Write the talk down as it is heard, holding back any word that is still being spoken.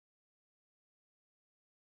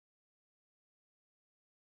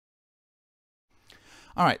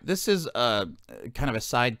All right, this is kind of a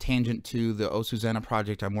side tangent to the Oh Susanna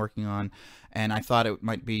project I'm working on, and I thought it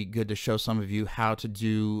might be good to show some of you how to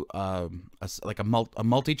do a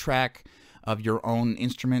multi-track of your own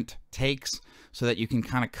instrument takes, so that you can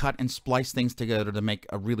kind of cut and splice things together to make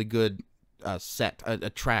a really good a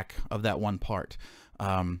track of that one part.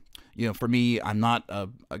 You know, for me, I'm not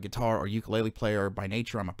a guitar or ukulele player by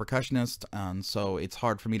nature. I'm a percussionist, and so it's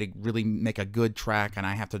hard for me to really make a good track, and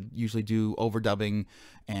I have to usually do overdubbing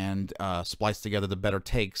and splice together the better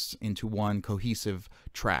takes into one cohesive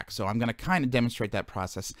track. So I'm going to kind of demonstrate that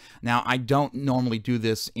process. Now, I don't normally do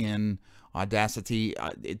this in Audacity.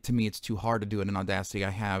 To me, it's too hard to do it in Audacity.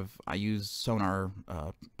 I use Sonar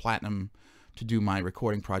Platinum to do my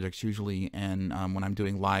recording projects usually, and when I'm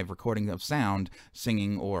doing live recording of sound,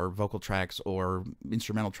 singing or vocal tracks or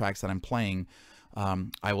instrumental tracks that I'm playing,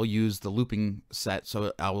 I will use the looping set,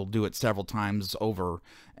 so I will do it several times over,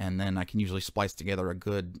 and then I can usually splice together a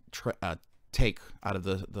good take out of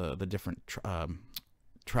the different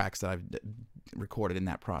tracks that I've recorded in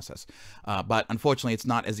that process. But unfortunately, it's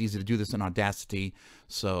not as easy to do this in Audacity,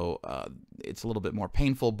 so it's a little bit more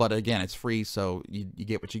painful, but again, it's free, so you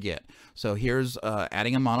get what you get. So here's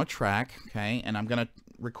adding a mono track, okay, and I'm going to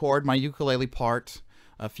record my ukulele part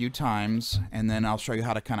a few times, and then I'll show you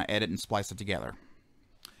how to kind of edit and splice it together.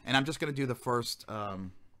 And I'm just going to do the first, I'll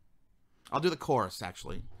do the chorus,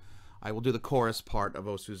 actually. I will do the chorus part of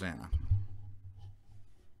Oh Susanna.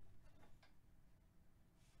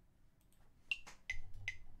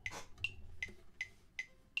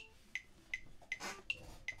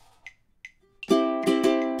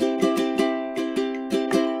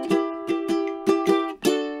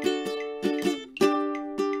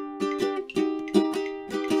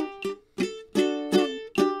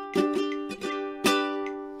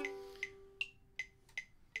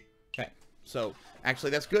 So actually,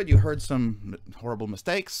 that's good. You heard some horrible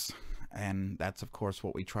mistakes, and that's of course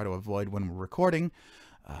what we try to avoid when we're recording.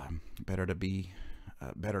 Better to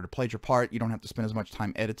play your part. You don't have to spend as much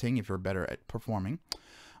time editing if you're better at performing.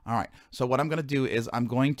 All right. So what I'm going to do is I'm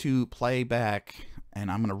going to play back,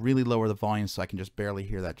 and I'm going to really lower the volume so I can just barely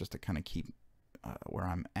hear that, just to kind of keep where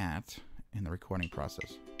I'm at in the recording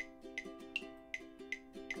process.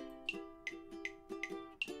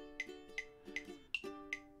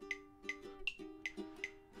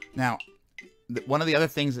 Now, one of the other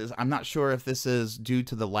things is I'm not sure if this is due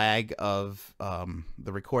to the lag of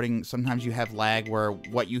the recording. Sometimes you have lag where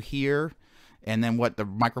what you hear and then what the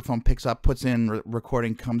microphone picks up, puts in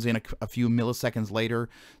recording, comes in a few milliseconds later.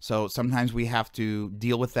 So sometimes we have to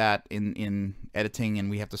deal with that in editing, and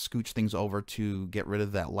we have to scooch things over to get rid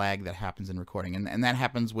of that lag that happens in recording. And that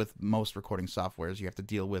happens with most recording softwares. You have to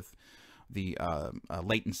deal with the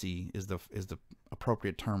latency is the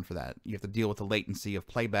appropriate term for that. You have to deal with the latency of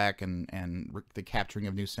playback and the capturing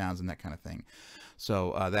of new sounds and that kind of thing.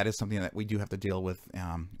 So that is something that we do have to deal with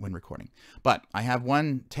when recording. But I have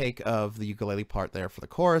one take of the ukulele part there for the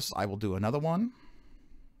chorus. I will do another one.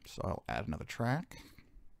 So I'll add another track,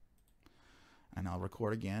 and I'll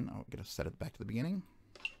record again. I'll get to set it back to the beginning.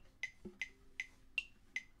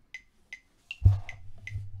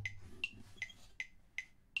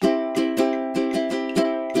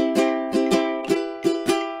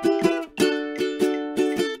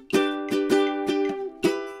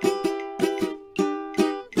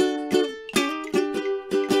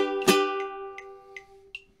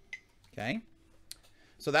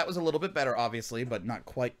 So that was a little bit better, obviously, but not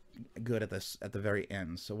quite good at the very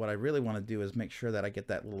end. So what I really want to do is make sure that I get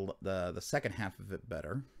that the second half of it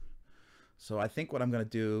better. So I think what I'm going to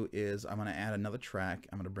do is I'm going to add another track.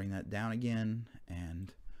 I'm going to bring that down again,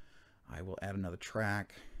 and I will add another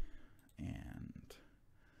track and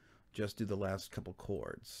just do the last couple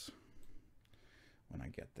chords when I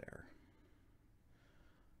get there.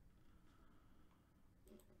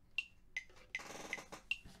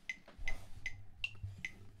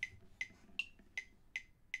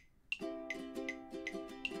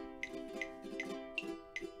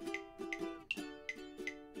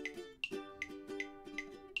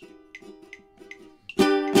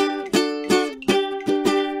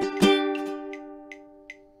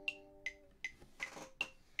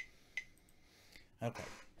 Okay.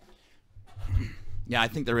 Yeah, I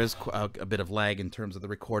think there is a bit of lag in terms of the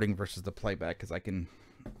recording versus the playback, because I could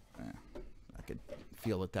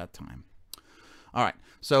feel it that time. All right,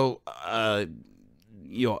 so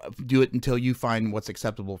you know, do it until you find what's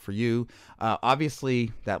acceptable for you.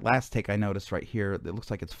 Obviously, that last take I noticed right here, it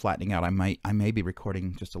looks like it's flattening out. I may be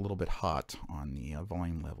recording just a little bit hot on the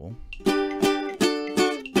volume level.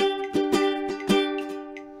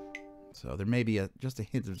 So there may be just a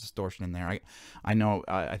hint of distortion in there. I know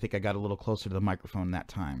I think I got a little closer to the microphone that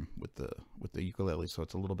time with the ukulele, so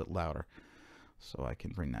it's a little bit louder. So I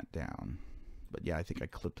can bring that down. But yeah, I think I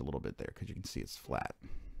clipped a little bit there because you can see it's flat.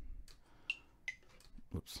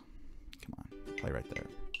 Oops. Come on, play right there.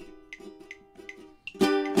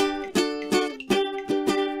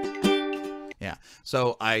 Yeah.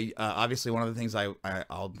 So I obviously one of the things I'm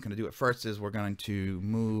going to do at first is we're going to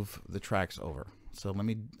move the tracks over. So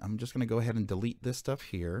I'm just going to go ahead and delete this stuff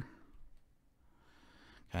here.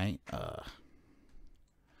 Okay. But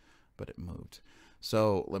it moved.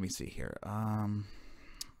 So let me see here.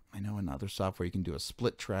 I know in other software you can do a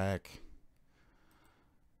split track.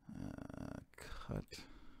 Cut.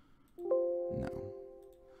 No.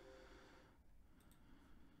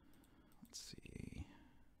 Let's see.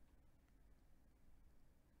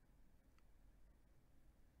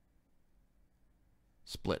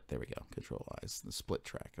 Split. There we go. Control-I, the split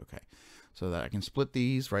track. Okay. So that I can split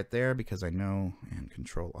these right there because I know, and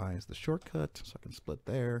Control-I is the shortcut. So I can split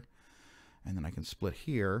there. And then I can split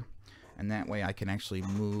here. And that way I can actually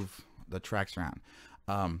move the tracks around.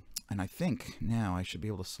 And I think now I should be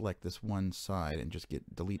able to select this one side and just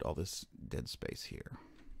delete all this dead space here.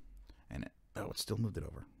 And it still moved it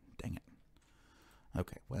over. Dang it.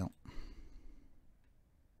 Okay, well.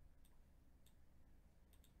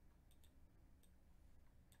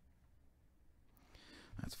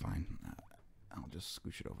 That's fine. I'll just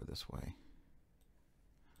scooch it over this way.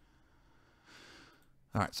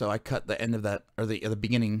 All right, so I cut the end of that, or the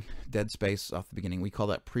beginning dead space off the beginning. We call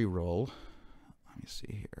that pre-roll. Let me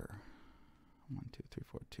see here. 1, 2, 3,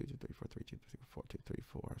 4, 2, 2, 3, 4, 3, 2, 3, 4, 2, 3,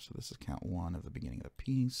 4. So this is count 1 of the beginning of the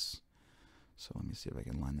piece. So let me see if I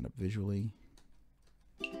can line that up visually.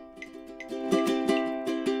 See,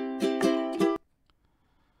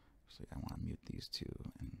 I want to mute these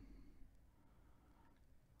two and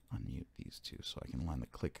unmute these two so I can line the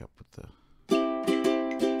click up with the.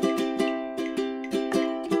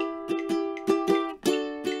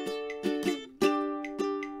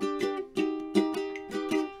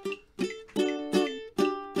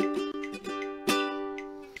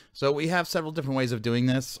 So we have several different ways of doing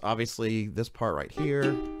this. Obviously, this part right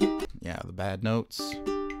here, yeah, the bad notes.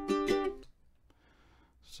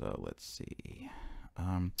 So let's see.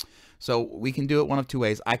 So we can do it one of two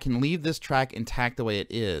ways. I can leave this track intact the way it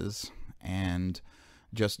is and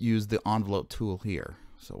just use the envelope tool here.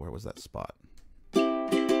 So where was that spot?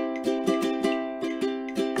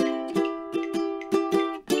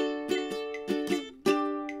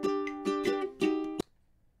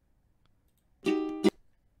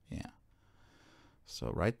 So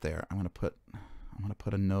right there, I'm gonna put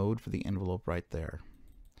a node for the envelope right there.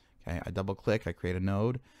 Okay, I double click, I create a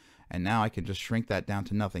node, and now I can just shrink that down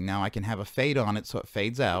to nothing. Now I can have a fade on it so it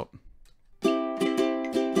fades out.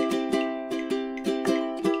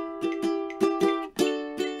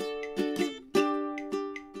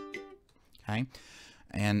 Okay,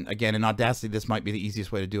 and again in Audacity this might be the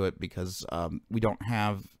easiest way to do it because we don't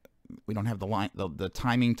have the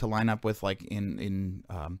timing to line up with, like in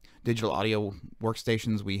digital audio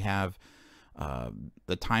workstations. We have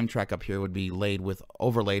the time track up here would be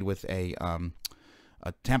overlaid with a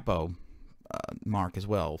tempo mark as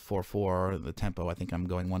well, 4/4 the tempo. I think I'm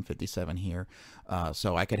going 157 here,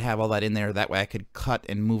 so I could have all that in there. That way I could cut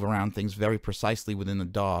and move around things very precisely within the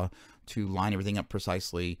DAW to line everything up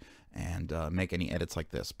precisely and make any edits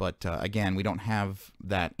like this. But again, we don't have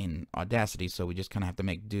that in Audacity, so we just kind of have to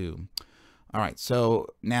make do. All right, so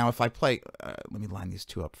now if I play, let me line these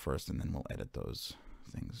two up first, and then we'll edit those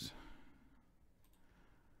things.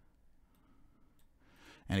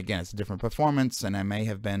 And again, it's a different performance, and I may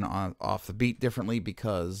have been off the beat differently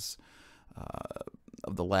because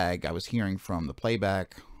of the lag I was hearing from the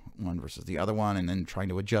playback, one versus the other one, and then trying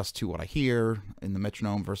to adjust to what I hear in the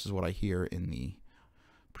metronome versus what I hear in the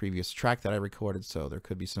previous track that I recorded. So there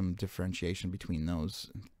could be some differentiation between those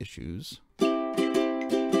issues.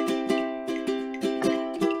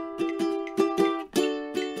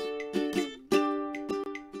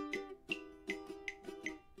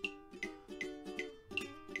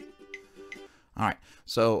 All right,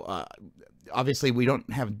 so obviously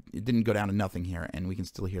it didn't go down to nothing here, and we can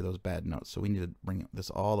still hear those bad notes. So we need to bring this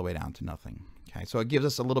all the way down to nothing. Okay, so it gives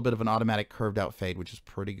us a little bit of an automatic curved out fade, which is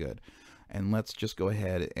pretty good. And let's just go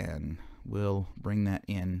ahead and we'll bring that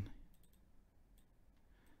in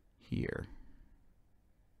here.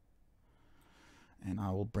 And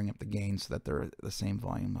I will bring up the gain so that they're at the same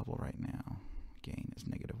volume level right now. Gain is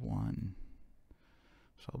 -1.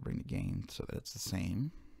 So I'll bring the gain so that it's the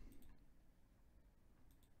same.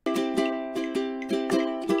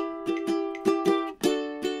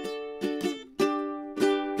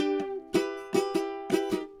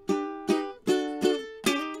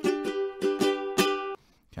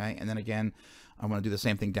 Okay, and then again, I'm going to do the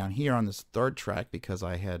same thing down here on this third track because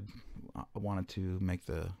I wanted to make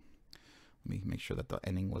let me make sure that the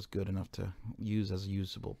ending was good enough to use as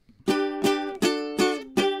usable.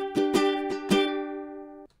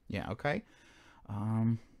 Yeah, okay.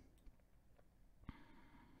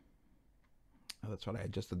 That's right, I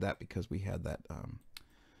adjusted that because we had that,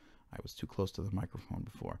 I was too close to the microphone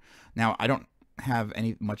before. Now, I don't have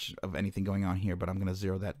much of anything going on here, but I'm going to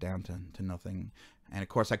zero that down to nothing. And of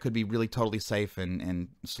course, I could be really totally safe and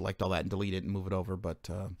select all that and delete it and move it over. But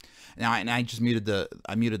now, and I just muted the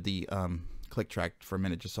click track for a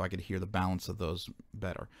minute just so I could hear the balance of those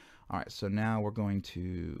better. All right, so now we're going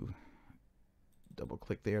to double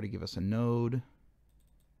click there to give us a node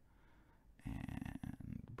and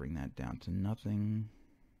bring that down to nothing.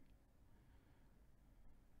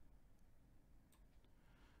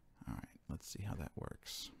 All right, let's see how that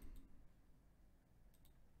works.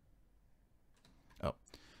 Oh,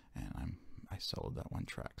 and I soloed that one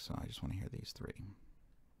track, so I just want to hear these three.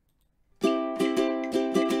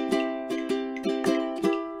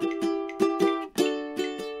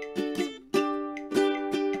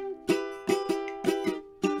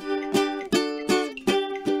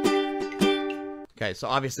 Okay, so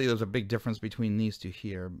obviously there's a big difference between these two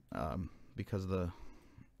here because of the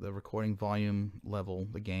recording volume level,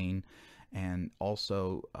 the gain, and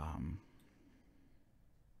also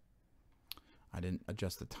I didn't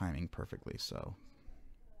adjust the timing perfectly, so.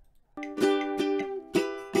 Let me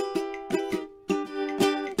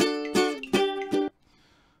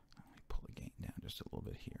pull the gain down just a little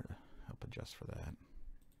bit here to help adjust for that.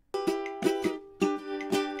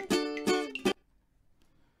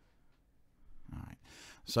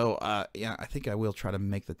 So yeah, I think I will try to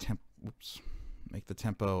make the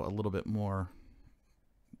tempo a little bit more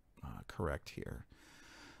correct here.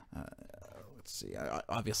 Let's see.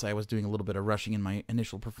 Obviously, I was doing a little bit of rushing in my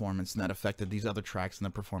initial performance, and that affected these other tracks in the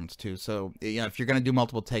performance too. So yeah, if you're going to do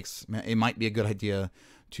multiple takes, it might be a good idea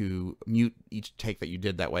to mute each take that you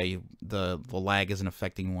did. That way, the lag isn't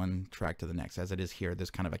affecting one track to the next, as it is here.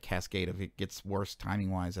 There's kind of a cascade of it gets worse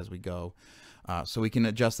timing-wise as we go. So we can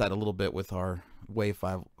adjust that a little bit with our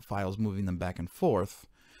WAV files, moving them back and forth.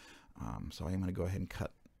 So I'm going to go ahead and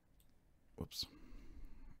cut. Whoops.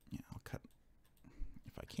 Yeah, I'll cut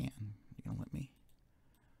if I can. You gonna let me?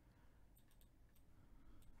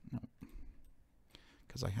 No,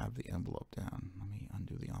 because I have the envelope down. Let me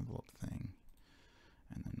undo the envelope thing,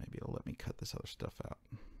 and then maybe it'll let me cut this other stuff out.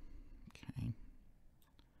 Okay,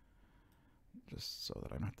 just so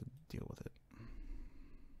that I don't have to deal with it.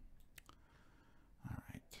 All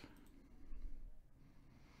right.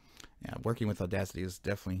 Yeah, working with Audacity is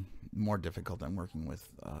definitely more difficult than working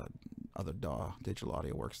with other DAW, digital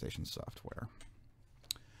audio workstation software.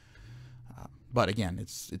 But again,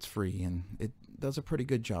 it's free and it does a pretty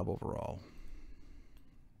good job overall.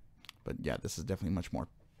 But yeah, this is definitely much more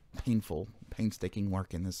painstaking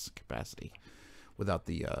work in this capacity. Without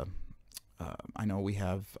the, I know we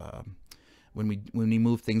have when we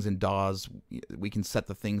move things in DAWs, we can set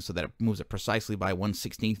the thing so that it moves it precisely by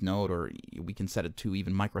 1/16th node, or we can set it to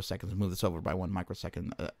even microseconds and move this over by 1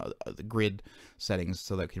 microsecond. The grid settings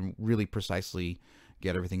so that it can really precisely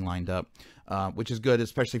get everything lined up, which is good,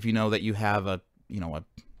 especially if you know that you have a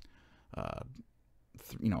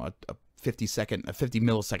 50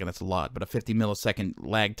 millisecond. That's a lot, but a 50 millisecond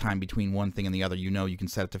lag time between one thing and the other. You know, you can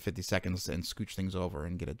set it to 50 seconds and scooch things over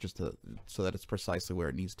and get it just so that it's precisely where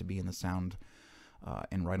it needs to be in the sound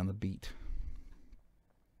and right on the beat.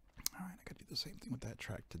 All right, I got to do the same thing with that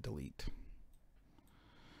track to delete.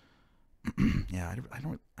 Yeah, I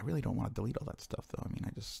really don't want to delete all that stuff though. I mean, I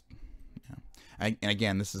just. And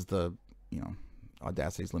again, this is the,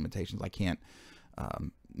 Audacity's limitations. I can't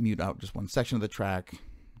mute out just one section of the track.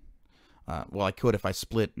 Well, I could if I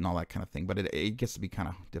split and all that kind of thing, but it gets to be kind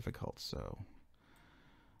of difficult. So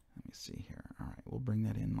let me see here. All right, we'll bring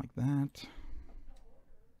that in like that.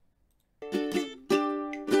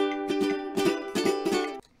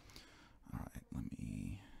 All right, let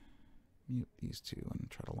me mute these two and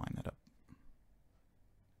try to line that up.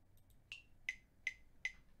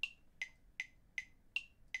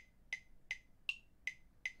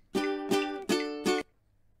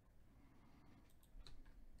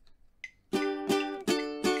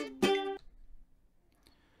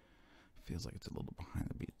 Feels like it's a little behind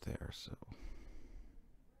the beat there, so.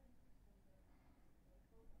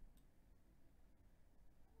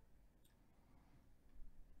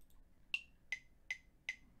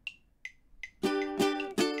 Let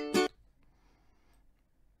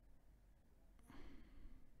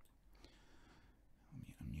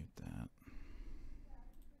me unmute that.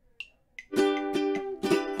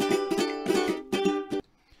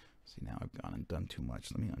 done too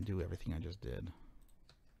much. Let me undo everything I just did.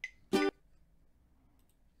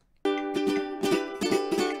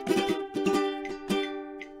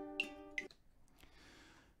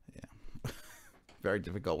 Yeah. Very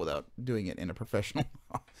difficult without doing it in a professional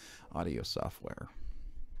audio software.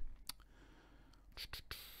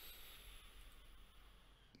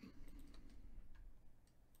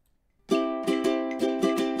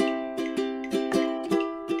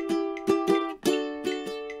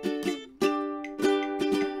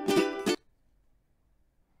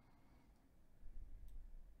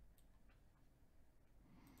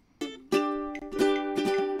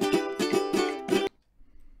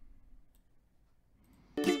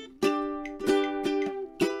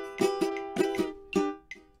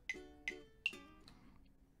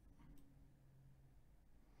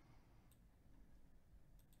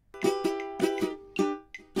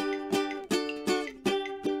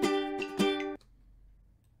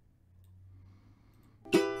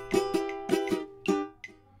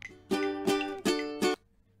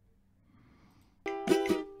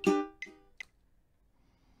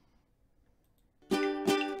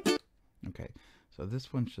 Okay, so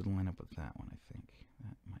this one should line up with that one, I think.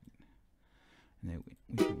 That might. And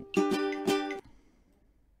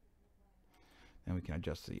then we can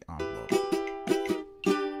adjust the envelope.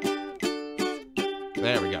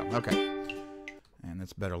 There we go. Okay. And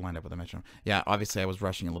that's better lined up with the metronome. Yeah, obviously I was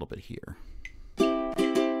rushing a little bit here.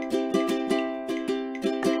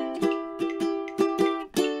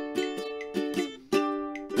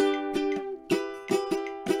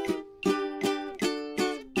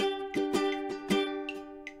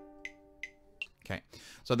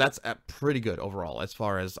 So that's pretty good overall as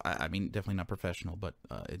far as, I mean, definitely not professional, but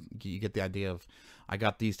you get the idea of, I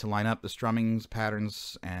got these to line up, the strummings,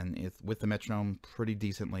 patterns, and with the metronome pretty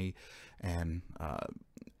decently. And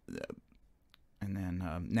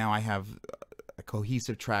then now I have a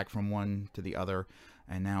cohesive track from one to the other.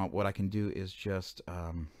 And now what I can do is just,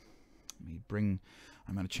 I'm going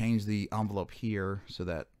to change the envelope here so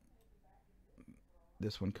that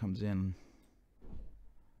this one comes in.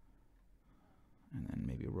 And then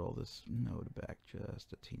maybe roll this node back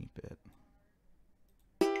just a teeny bit.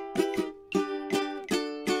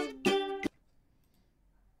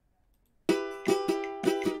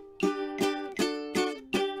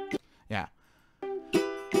 Yeah.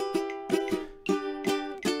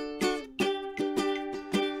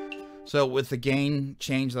 So with the gain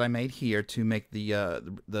change that I made here to make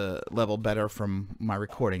the level better from my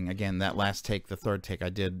recording, again, that last take, the third take, I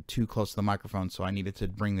did too close to the microphone, so I needed to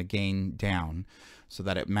bring the gain down so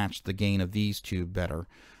that it matched the gain of these two better.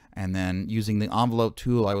 And then using the envelope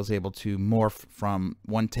tool, I was able to morph from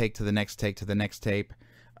one take to the next take to the next tape.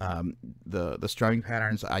 The strumming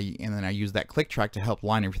patterns, and then I use that click track to help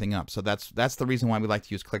line everything up. So that's the reason why we like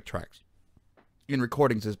to use click tracks in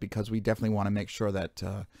recordings, is because we definitely want to make sure that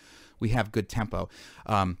we have good tempo.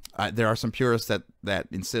 There are some purists that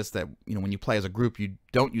insist that, you know, when you play as a group, you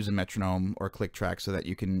don't use a metronome or click track so that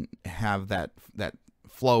you can have that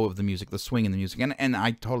flow of the music, the swing in the music, and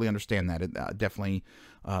I totally understand that. It definitely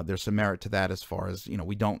there's some merit to that, as far as, you know,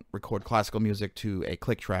 we don't record classical music to a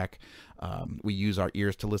click track. We use our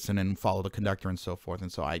ears to listen and follow the conductor and so forth,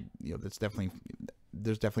 and so there's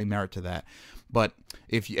definitely merit to that. But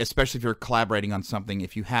especially if you're collaborating on something,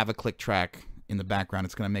 if you have a click track in the background,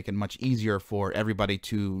 it's going to make it much easier for everybody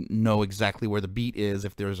to know exactly where the beat is.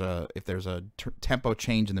 If there's a tempo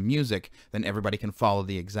change in the music, then everybody can follow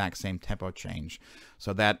the exact same tempo change.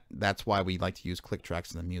 So that's why we like to use click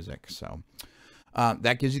tracks in the music. So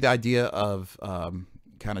that gives you the idea of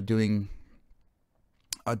kind of doing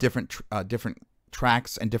different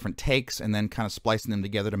tracks and different takes, and then kind of splicing them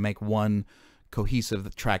together to make one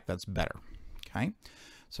cohesive track that's better. Okay.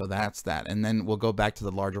 So that's that. And then we'll go back to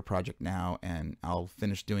the larger project now, and I'll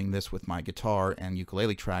finish doing this with my guitar and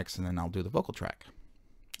ukulele tracks, and then I'll do the vocal track.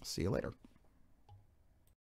 See you later.